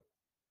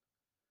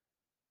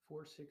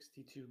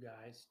462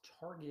 guys,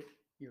 target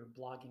your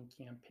blogging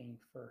campaign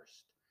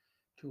first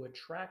to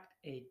attract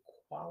a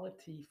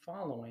quality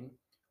following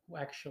who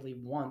actually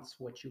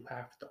wants what you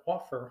have to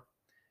offer.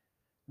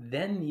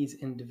 Then these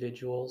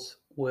individuals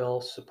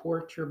will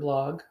support your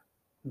blog,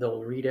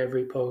 they'll read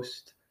every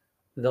post,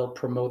 they'll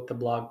promote the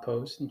blog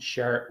post and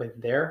share it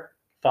with their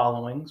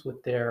followings,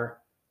 with their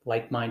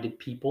like minded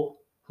people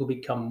who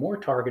become more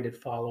targeted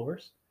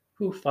followers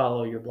who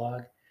follow your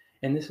blog.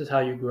 And this is how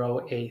you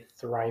grow a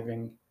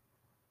thriving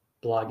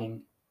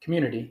blogging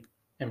community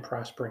and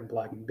prospering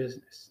blogging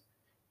business.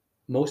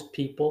 Most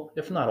people,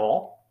 if not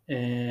all,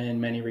 in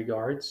many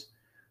regards,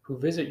 who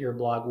visit your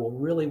blog will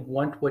really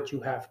want what you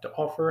have to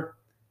offer.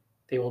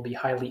 They will be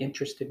highly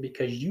interested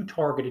because you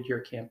targeted your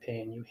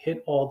campaign. You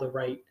hit all the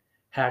right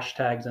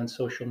hashtags on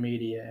social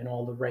media and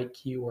all the right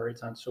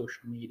keywords on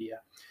social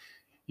media.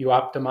 You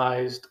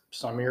optimized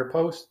some of your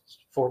posts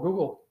for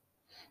Google,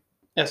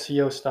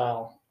 SEO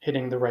style,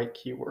 hitting the right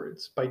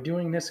keywords. By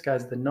doing this,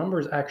 guys, the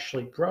numbers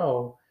actually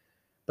grow.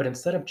 But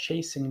instead of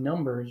chasing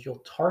numbers,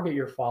 you'll target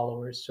your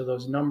followers so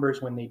those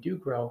numbers, when they do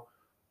grow,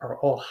 are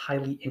all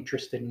highly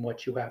interested in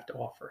what you have to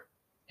offer.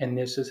 And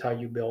this is how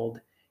you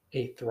build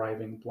a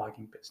thriving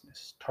blogging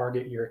business.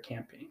 Target your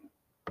campaign.